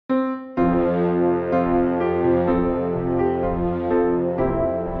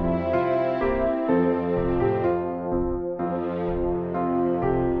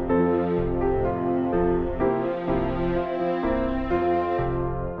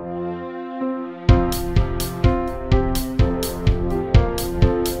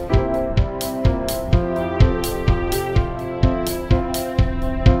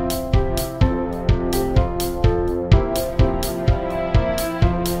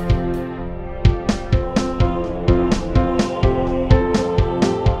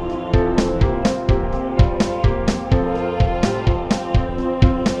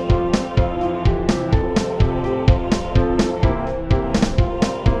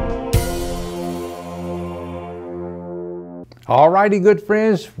All righty, good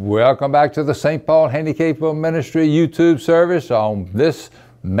friends, welcome back to the St. Paul Handicapable Ministry YouTube service on this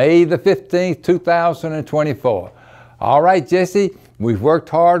May the 15th, 2024. All right, Jesse, we've worked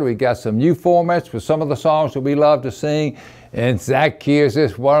hard. We got some new formats for some of the songs that we love to sing, and Zacchaeus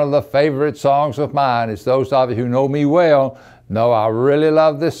is one of the favorite songs of mine. As those of you who know me well know I really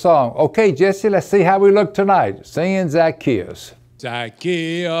love this song. Okay, Jesse, let's see how we look tonight, singing Zacchaeus.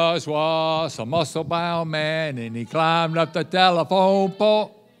 Zacchaeus was a muscle-bound man, and he climbed up the telephone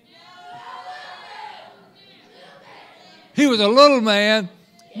pole. He was a little man.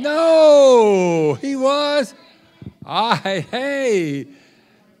 No, he was. Hey,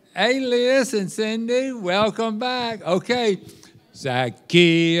 Liz and Cindy, welcome back. Okay,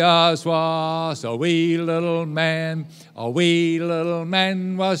 Zacchaeus was a wee little man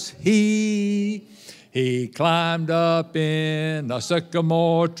was he. He climbed up in a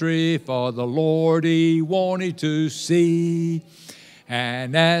sycamore tree, for the Lord he wanted to see.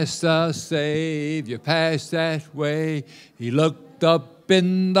 And as the Savior passed that way, he looked up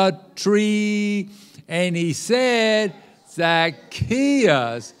in the tree and he said,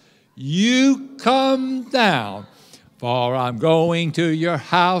 Zacchaeus, you come down, for I'm going to your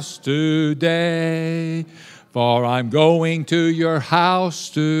house today. For I'm going to your house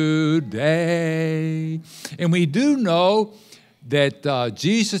today. And we do know that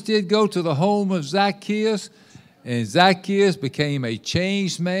Jesus did go to the home of Zacchaeus, and Zacchaeus became a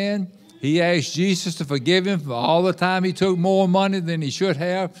changed man. He asked Jesus to forgive him for all the time he took more money than he should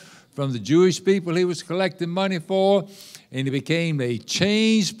have from the Jewish people he was collecting money for, and he became a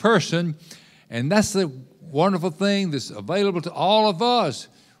changed person. And that's the wonderful thing that's available to all of us.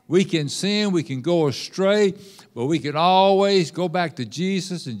 We can sin, we can go astray, but we can always go back to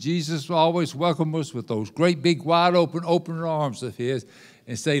Jesus, and Jesus will always welcome us with those great big wide open arms of his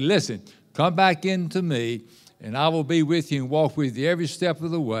and say, listen, come back into me, and I will be with you and walk with you every step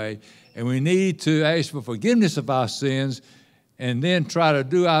of the way. And we need to ask for forgiveness of our sins and then try to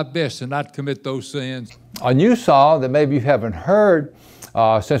do our best to not commit those sins. A new song that maybe you haven't heard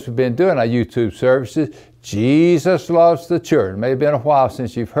since we've been doing our YouTube services, Jesus Loves the Children. It may have been a while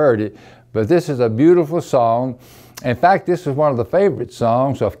since you've heard it, but this is a beautiful song. In fact, this is one of the favorite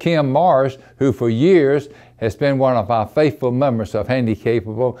songs of Kim Morris, who for years has been one of our faithful members of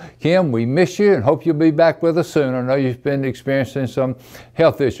Handicapable. Kim, we miss you and hope you'll be back with us soon. I know you've been experiencing some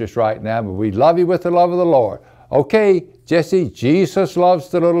health issues right now, but we love you with the love of the Lord. Okay, Jesse, Jesus loves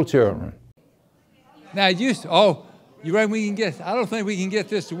the little children. Now, you reckon we can get, I don't think we can get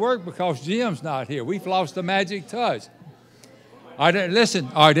this to work because Jim's not here. We've lost the magic touch. All right, listen,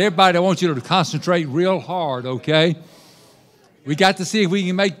 all right, everybody, I want you to concentrate real hard, okay? We got to see if we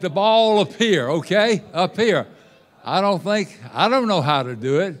can make the ball appear, okay? Up here. I don't know how to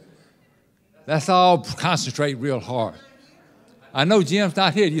do it. Let's all concentrate real hard. I know Jim's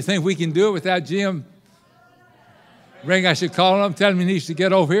not here. Do you think we can do it without Jim? Ring, I should call him, tell him he needs to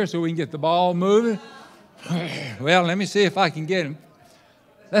get over here so we can get the ball moving. Well, let me see if I can get him.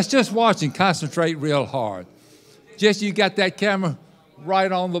 Let's just watch and concentrate real hard. Jesse, you got that camera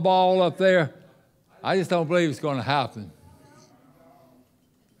right on the ball up there? I just don't believe it's going to happen.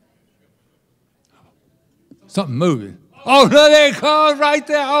 Something moving. Oh, no, there it comes right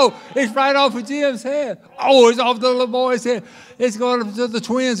there. Oh, it's right off of Jim's head. Oh, it's off the little boy's head. It's going up to the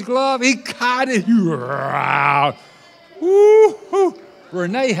twins' glove. He caught it. Woo-hoo.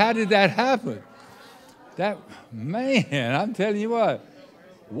 Renee, how did that happen? Man, I'm telling you what.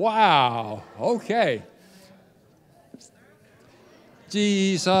 Wow. Okay.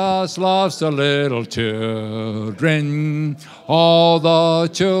 Jesus loves the little children, all the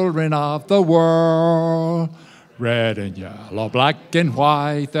children of the world. Red and yellow, black and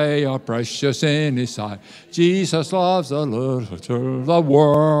white, they are precious in his sight. Jesus loves the little children of the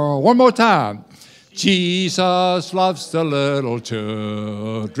world. One more time. Jesus loves the little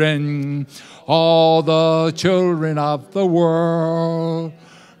children, all the children of the world.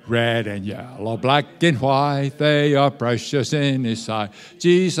 Red and yellow, black and white, they are precious in his sight.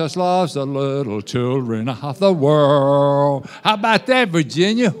 Jesus loves the little children of the world. How about that,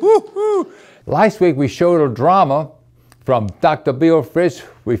 Virginia? Woo-hoo. Last week we showed a drama from Dr. Bill Fritz.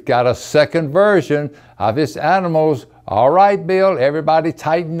 We've got a second version of his animals. All right, Bill, everybody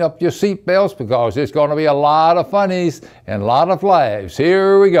tighten up your seatbelts because it's going to be a lot of funnies and a lot of laughs.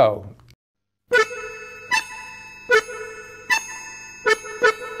 Here we go.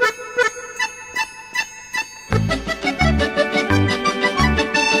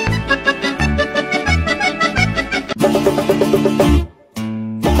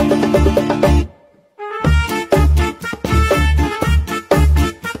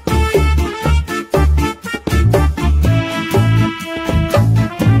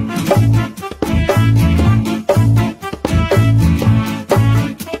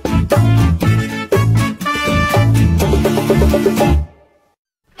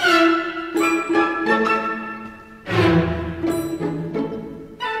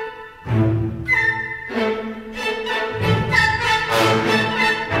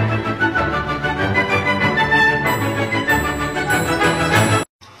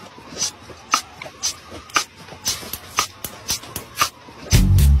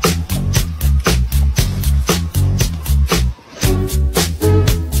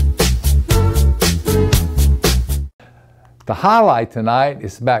 highlight tonight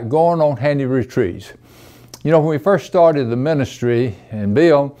is about going on handy retreats. You know, when we first started the ministry in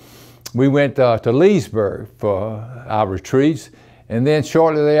Bill, we went to Leesburg for our retreats, and then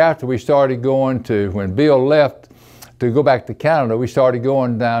shortly thereafter we started going to, when Bill left to go back to Canada, we started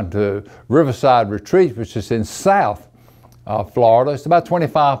going down to Riverside Retreat, which is in South Florida. It's about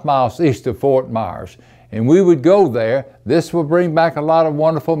 25 miles east of Fort Myers. And we would go there. This will bring back a lot of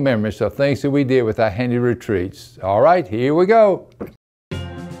wonderful memories of things that we did with our handy retreats. All right, here we go.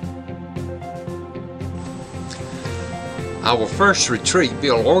 Our first retreat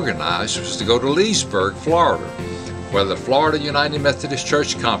Bill organized was to go to Leesburg, Florida, where the Florida United Methodist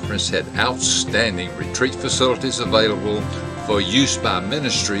Church Conference had outstanding retreat facilities available for use by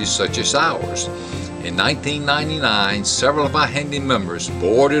ministries such as ours. In 1999, several of our handy members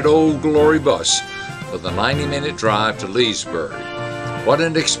boarded Old Glory Bus for the 90-minute drive to Leesburg. What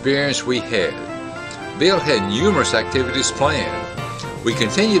an experience we had. Bill had numerous activities planned. We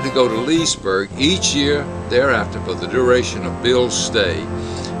continued to go to Leesburg each year thereafter for the duration of Bill's stay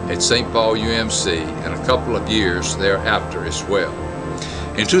at St. Paul UMC and a couple of years thereafter as well.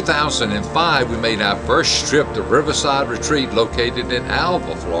 In 2005, we made our first trip to Riverside Retreat located in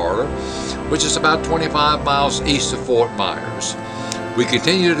Alva, Florida, which is about 25 miles east of Fort Myers. We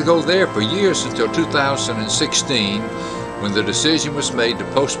continued to go there for years until 2016, when the decision was made to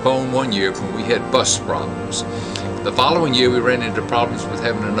postpone 1 year when we had bus problems. The following year we ran into problems with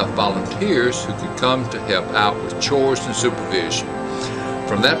having enough volunteers who could come to help out with chores and supervision.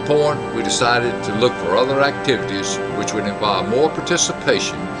 From that point, we decided to look for other activities which would involve more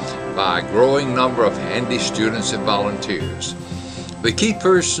participation by a growing number of handy students and volunteers. The key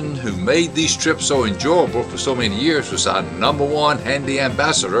person who made these trips so enjoyable for so many years was our #1 handy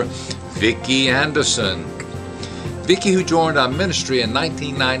ambassador, Vicki Anderson. Vicki, who joined our ministry in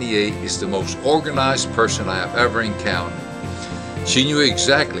 1998, is the most organized person I have ever encountered. She knew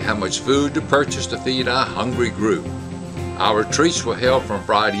exactly how much food to purchase to feed our hungry group. Our retreats were held from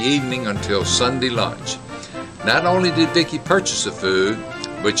Friday evening until Sunday lunch. Not only did Vicki purchase the food,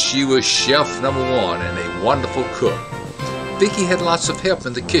 but she was chef #1 and a wonderful cook. Vicki had lots of help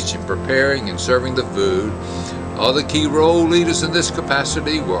in the kitchen preparing and serving the food. Other key role leaders in this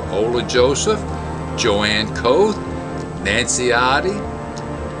capacity were Ola Joseph, Joanne Coth, Nancy Oddie,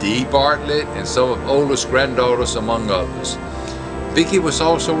 Dee Bartlett, and some of Ola's granddaughters, among others. Vicki was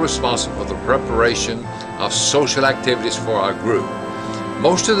also responsible for the preparation of social activities for our group.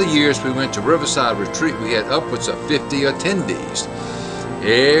 Most of the years we went to Riverside Retreat, we had upwards of 50 attendees.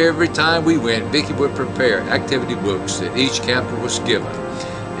 Every time we went, Vicki would prepare activity books that each camper was given,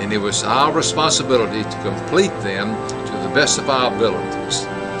 and it was our responsibility to complete them to the best of our abilities.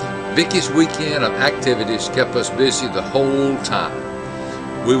 Vicki's weekend of activities kept us busy the whole time.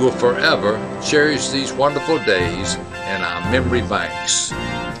 We will forever cherish these wonderful days in our memory banks.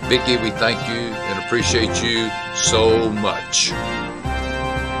 Vicki, we thank you and appreciate you so much.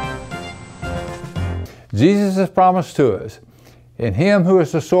 Jesus has promised to us, "In Him who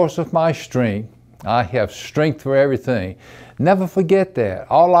is the source of my strength, I have strength for everything." Never forget that.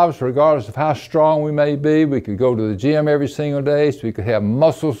 All of us, regardless of how strong we may be, we could go to the gym every single day, so we could have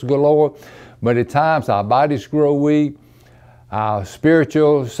muscles galore, but at times our bodies grow weak, our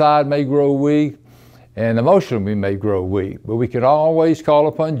spiritual side may grow weak, and emotionally we may grow weak. But we can always call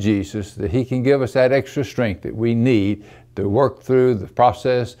upon Jesus, that He can give us that extra strength that we need to work through the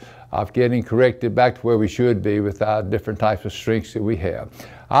process of getting corrected back to where we should be with our different types of strengths that we have.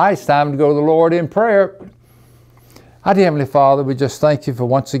 All right, it's time to go to the Lord in prayer. Our dear Heavenly Father, we just thank you for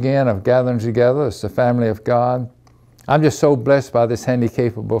once again of gathering together as the family of God. I'm just so blessed by this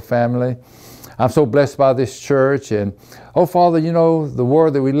Handicapable family. I'm so blessed by this church. And, oh, Father, you know, the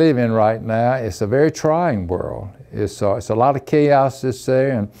world that we live in right now is a very trying world. It's a lot of chaos that's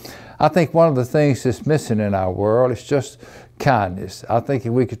there. And I think one of the things that's missing in our world is just kindness. I think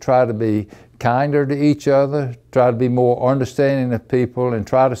if we could try to be kinder to each other, try to be more understanding of people, and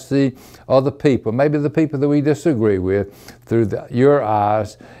try to see other people, maybe the people that we disagree with, through your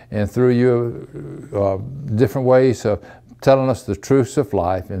eyes and through your different ways of telling us the truths of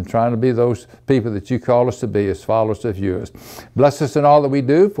life, and trying to be those people that you call us to be as followers of yours. Bless us in all that we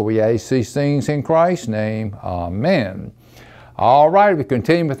do, for we ask these things in Christ's name. Amen. All right, we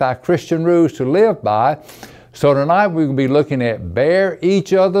continue with our Christian rules to live by. So tonight we will be looking at bear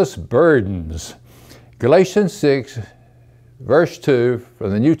each other's burdens. Galatians 6, verse 2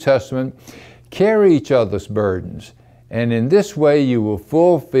 from the New Testament, carry each other's burdens, and in this way you will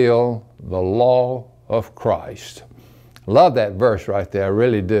fulfill the law of Christ. Love that verse right there, I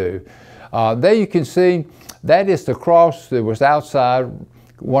really do. There you can see that is the cross that was outside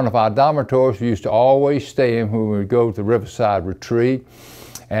one of our dormitories we used to always stay in when we would go to the Riverside Retreat.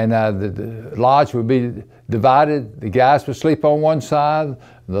 And the lodge would be divided. The guys would sleep on one side,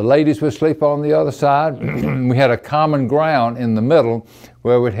 the ladies would sleep on the other side. We had a common ground in the middle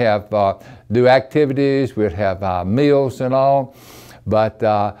where we'd have do activities, we'd have meals and all. But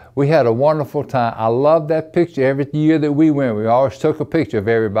we had a wonderful time. I love that picture. Every year that we went, we always took a picture of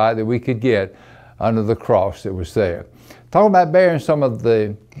everybody that we could get under the cross that was there. Talking about bearing some of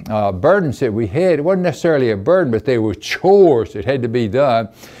the burdens that we had, it wasn't necessarily a burden, but they were chores that had to be done.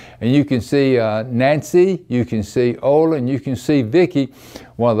 And you can see Nancy, you can see Ola, and you can see Vicki.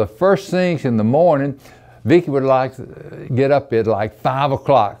 One of the first things in the morning, Vicki would like to get up at like 5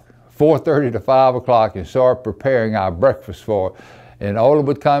 o'clock, 4:30 to 5 o'clock, and start preparing our breakfast for her. And Ola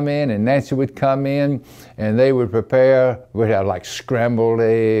would come in and Nancy would come in and they would prepare, we'd have like scrambled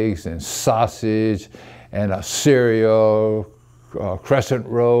eggs and sausage and a cereal, crescent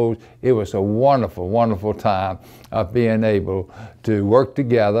rolls. It was a wonderful, wonderful time of being able to work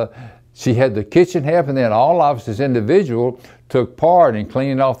together. She had the kitchen help, and then all of us as individuals took part in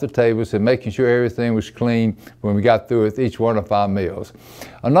cleaning off the tables and making sure everything was clean when we got through with each one of our meals.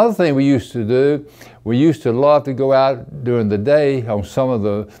 Another thing we used to do, we used to love to go out during the day on some of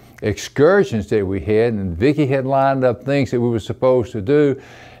the excursions that we had, and Vicki had lined up things that we were supposed to do.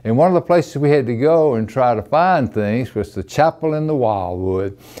 And one of the places we had to go and try to find things was the chapel in the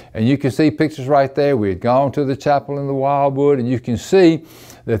Wildwood. And you can see pictures right there. We had gone to the chapel in the Wildwood, and you can see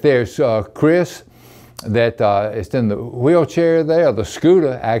that there's Chris that is in the wheelchair there, the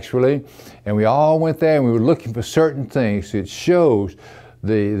scooter actually. And we all went there and we were looking for certain things. It shows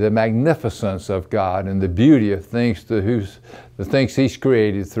the magnificence of God and the beauty of things, the things He's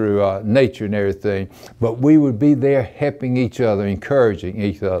created through nature and everything. But we would be there helping each other, encouraging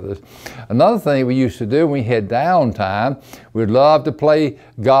each other. Another thing we used to do when we had downtime, we'd love to play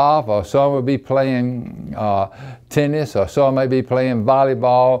golf, or some would be playing tennis, or some may be playing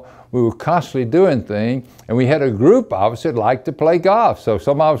volleyball. We were constantly doing things, and we had a group of us that liked to play golf. So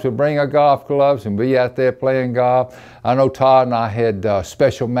some of us would bring our golf clubs and be out there playing golf. I know Todd and I had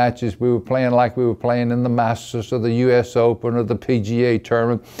special matches. We were playing like we were playing in the Masters or the US Open or the PGA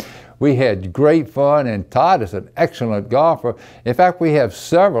tournament. We had great fun, and Todd is an excellent golfer. In fact, we have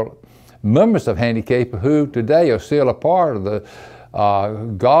several members of Handicapable who today are still a part of the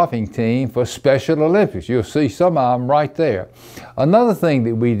golfing team for Special Olympics. You'll see some of them right there. Another thing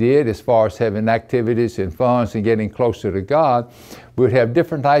that we did as far as having activities and funs and getting closer to God, we would have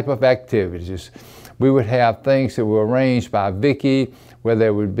different type of activities. We would have things that were arranged by Vicki, where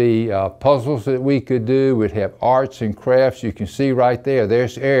there would be puzzles that we could do. We'd have arts and crafts. You can see right there,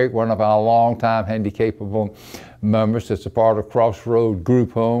 there's Eric, one of our longtime Handicapable members that's a part of Crossroad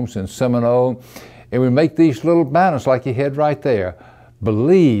Group Homes in Seminole. And we make these little banners like you had right there.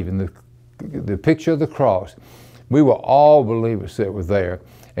 Believe in the picture of the cross. We were all believers that were there.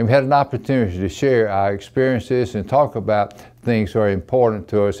 And we had an opportunity to share our experiences and talk about things that are important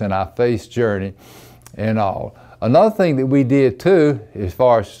to us in our faith journey and all. Another thing that we did too, as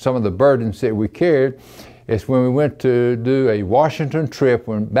far as some of the burdens that we carried, is when we went to do a Washington trip,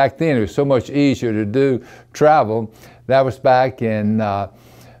 when back then it was so much easier to do travel. That was back in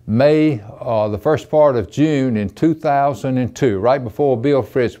May, the first part of June in 2002, right before Bill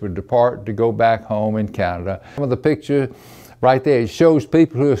Fritz would depart to go back home in Canada. Some of the picture right there, it shows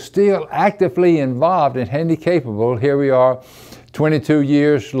people who are still actively involved in Handicapable. Here we are 22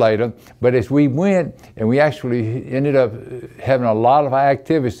 years later, but as we went, and we actually ended up having a lot of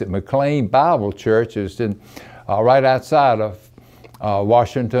activities at McLean Bible Church, is in, right outside of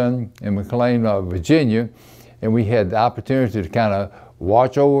Washington in McLean, Virginia, and we had the opportunity to kind of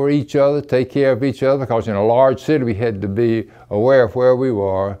watch over each other, take care of each other, because in a large city we had to be aware of where we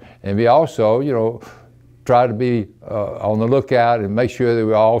were, and we also, you know, try to be on the lookout and make sure that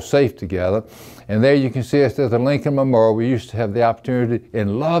we're all safe together. And there you can see us at the Lincoln Memorial. We used to have the opportunity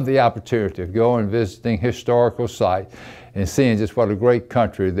and love the opportunity of going and visiting historical sites and seeing just what a great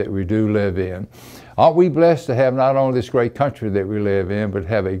country that we do live in. Aren't we blessed to have not only this great country that we live in, but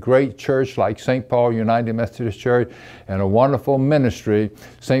have a great church like St. Paul United Methodist Church, and a wonderful ministry,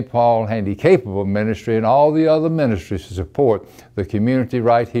 St. Paul Handicapable Ministry, and all the other ministries to support the community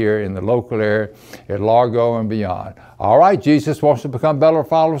right here in the local area at Largo and beyond. All right, Jesus wants to become better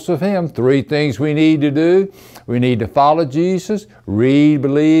followers of Him. 3 things we need to do. We need to follow Jesus, read,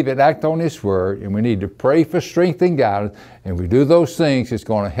 believe, and act on His Word, and we need to pray for strength and guidance. And we do those things, it's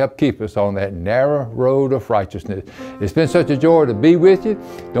going to help keep us on that narrow road of righteousness. It's been such a joy to be with you.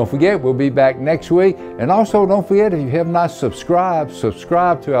 Don't forget, we'll be back next week. And also, don't forget, if you have not subscribe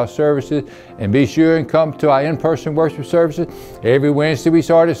to our services, and be sure and come to our in-person worship services. Every Wednesday we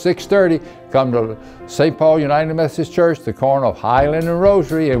start at 6:30. Come to St. Paul United Methodist Church, the corner of Highland and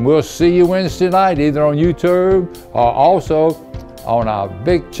Rosary, and we'll see you Wednesday night, either on YouTube or also on our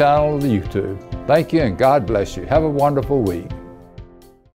big channel on YouTube. Thank you, and God bless you. Have a wonderful week.